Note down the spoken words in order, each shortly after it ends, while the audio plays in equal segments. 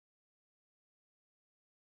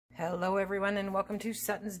Hello everyone and welcome to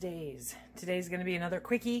SuttonsDaze. Today's going to be another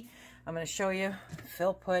quickie. I'm going to show you.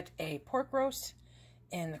 Phil put a pork roast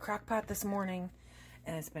in the crock pot this morning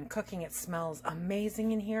and it's been cooking. It smells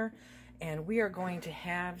amazing in here, and we are going to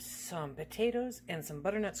have some potatoes and some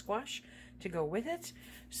butternut squash to go with it.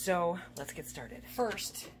 So let's get started.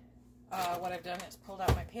 First, what I've done is pulled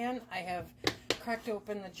out my pan. I have cracked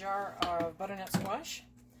open the jar of butternut squash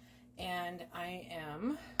and I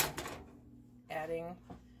am adding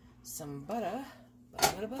some butter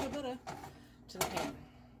to the pan.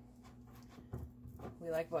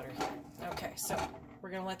 We like butter here. Okay, so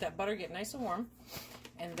we're going to let that butter get nice and warm.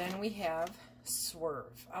 And then we have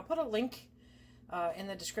Swerve. I'll put a link in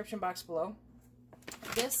the description box below.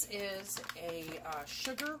 This is a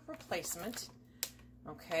sugar replacement.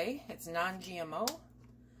 Okay, it's non-GMO,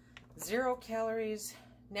 0 calories,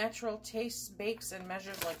 natural, tastes, bakes, and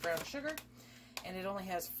measures like brown sugar. And it only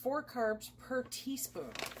has 4 carbs per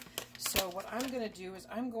teaspoon. So what I'm going to do is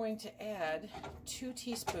I'm going to add 2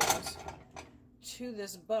 teaspoons to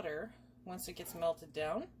this butter once it gets melted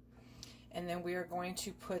down. And then we are going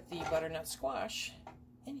to put the butternut squash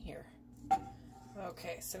in here.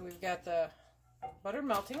 Okay, so we've got the butter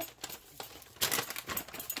melting.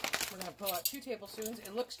 We're going to pull out 2 tablespoons.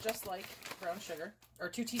 It looks just like brown sugar, or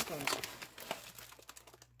 2 teaspoons.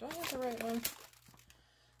 Do I have the right one?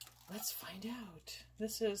 Let's find out.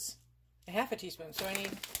 This is a half a teaspoon, so I need,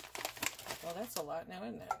 well, that's a lot now,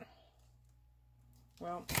 isn't it?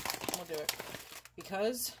 Well, we'll do it.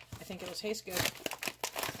 Because I think it'll taste good.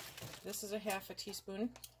 This is a half a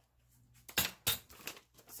teaspoon.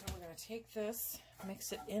 So we're going to take this,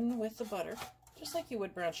 mix it in with the butter, just like you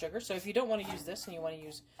would brown sugar. So if you don't want to use this and you want to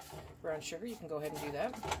use brown sugar, you can go ahead and do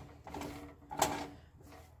that.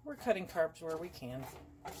 We're cutting carbs where we can.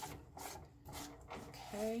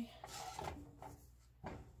 Okay.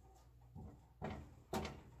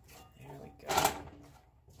 There we go.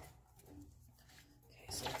 Okay,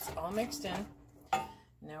 so it's all mixed in.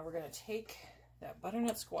 Now we're going to take that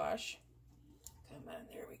butternut squash. Come on,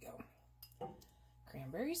 there we go.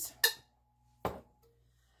 Cranberries.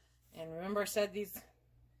 And remember I said these,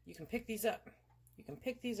 you can pick these up. You can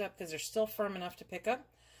pick these up because they're still firm enough to pick up,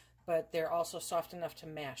 but they're also soft enough to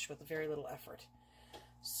mash with very little effort.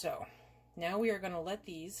 So now we are going to let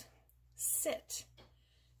these sit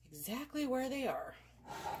exactly where they are.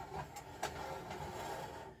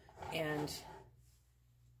 And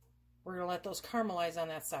we're going to let those caramelize on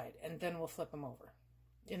that side, and then we'll flip them over.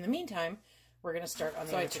 In the meantime, we're going to start on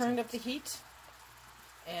the other. So I turned up the heat,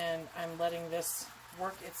 and I'm letting this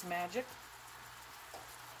work its magic.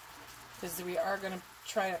 Because we are going to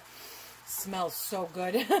try to, smells so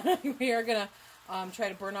good. We are going to try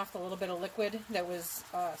to burn off the little bit of liquid that was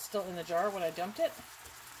still in the jar when I dumped it.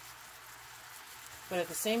 But at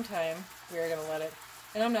the same time, we are going to let it,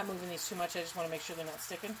 and I'm not moving these too much, I just want to make sure they're not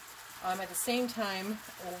sticking. At the same time,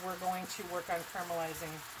 we're going to work on caramelizing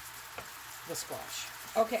the squash.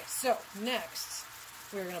 Okay, so next,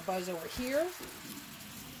 we're going to buzz over here.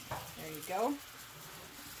 There you go.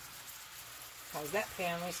 How's that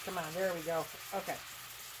pan? Let's come on, there we go. Okay,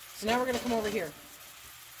 so now we're going to come over here.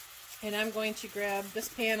 And I'm going to grab this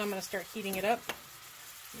pan, I'm going to start heating it up.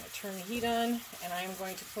 I'm going to turn the heat on, and I'm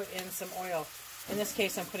going to put in some oil. In this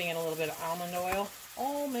case, I'm putting in a little bit of almond oil.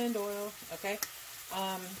 Almond oil, okay?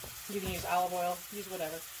 You can use olive oil, use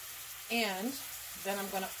whatever. And then I'm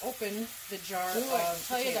going to open the jar of potatoes.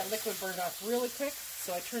 Tell you that liquid burned off really quick,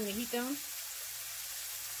 so I turned the heat down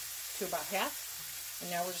to about half. And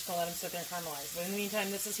now we're just going to let them sit there and caramelize. But in the meantime,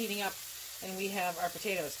 this is heating up, and we have our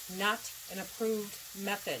potatoes. Not an approved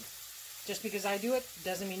method. Just because I do it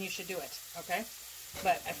doesn't mean you should do it, okay?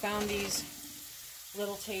 But I found these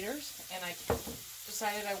little taters, and I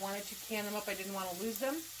decided I wanted to can them up. I didn't want to lose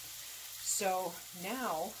them. So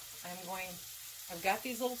now I've got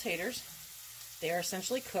these little taters. They are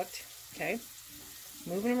essentially cooked, okay?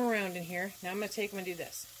 Moving them around in here. Now I'm going to take them and do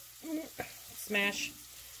this. Smash,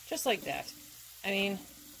 just like that. I mean,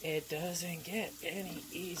 it doesn't get any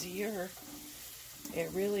easier. It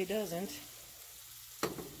really doesn't.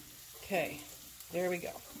 Okay, there we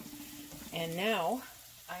go. And now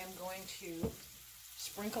I am going to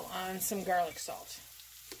sprinkle on some garlic salt.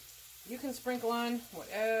 You can sprinkle on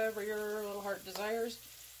whatever your little heart desires,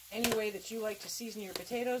 any way that you like to season your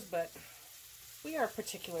potatoes, but we are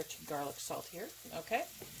particular to garlic salt here, okay?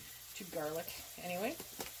 To garlic, anyway.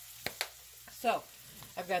 So,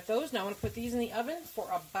 I've got those. Now I'm going to put these in the oven for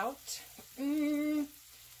about 20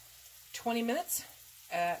 minutes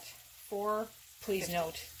at 4. Please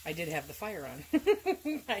note, I did have the fire on.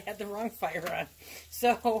 I had the wrong fire on.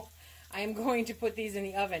 So, I am going to put these in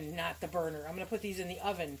the oven, not the burner. I'm going to put these in the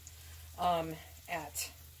oven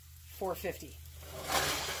at 450.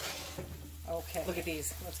 Okay. Look at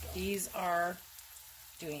these. Let's go. These are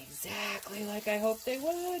doing exactly like I hoped they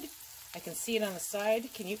would. I can see it on the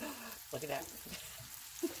side. Can you? Look at that.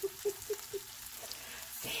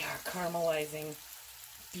 They are caramelizing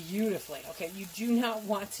beautifully. Okay, you do not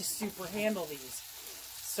want to super handle these.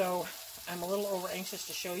 So I'm a little over anxious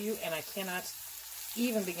to show you, and I cannot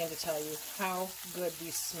even begin to tell you how good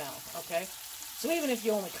these smell, okay? So even if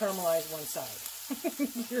you only caramelize one side,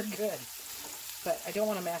 you're good. But I don't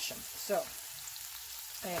want to mash them, so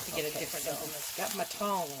I have to get a different implement. Got my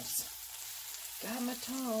tongs. Got my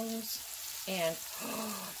tongs. And,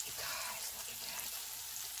 oh, you guys, look at that.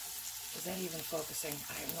 Is that even focusing?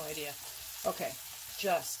 I have no idea. Okay,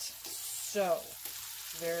 just so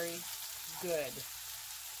very good.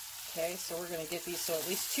 Okay, so we're going to get these so at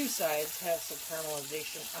least two sides have some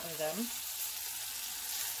caramelization on them.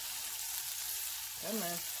 Come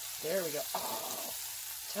on. There we go. Oh,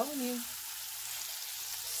 telling you.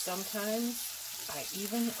 Sometimes I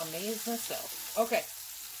even amaze myself. Okay.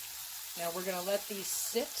 Now we're going to let these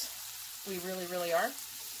sit. We really, really are.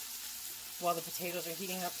 While the potatoes are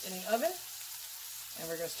heating up in the oven. And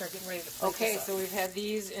we're going to start getting ready to plate this up. So we've had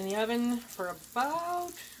these in the oven for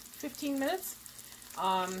about 15 minutes.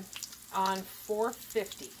 On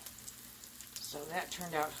 450. So that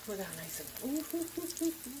turned out, look how nice and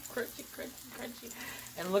crunchy, crunchy, crunchy.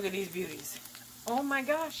 And look at these beauties. Oh my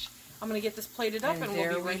gosh. I'm going to get this plated up and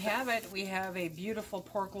we'll be right back. Have it. We have a beautiful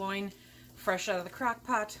pork loin fresh out of the crock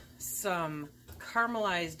pot, some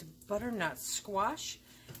caramelized butternut squash,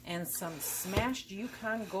 and some smashed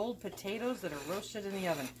Yukon Gold potatoes that are roasted in the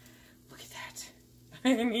oven. Look at that.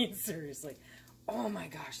 I mean, seriously. Oh my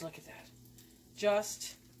gosh, look at that.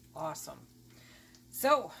 Just awesome.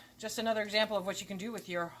 So, just another example of what you can do with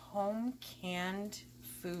your home canned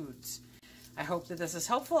foods. I hope that this is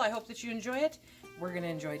helpful. I hope that you enjoy it. We're going to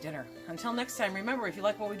enjoy dinner. Until next time, remember, if you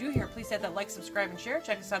like what we do here, please hit that like, subscribe, and share.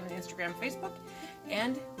 Check us out on Instagram, Facebook,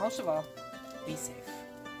 and most of all, be safe.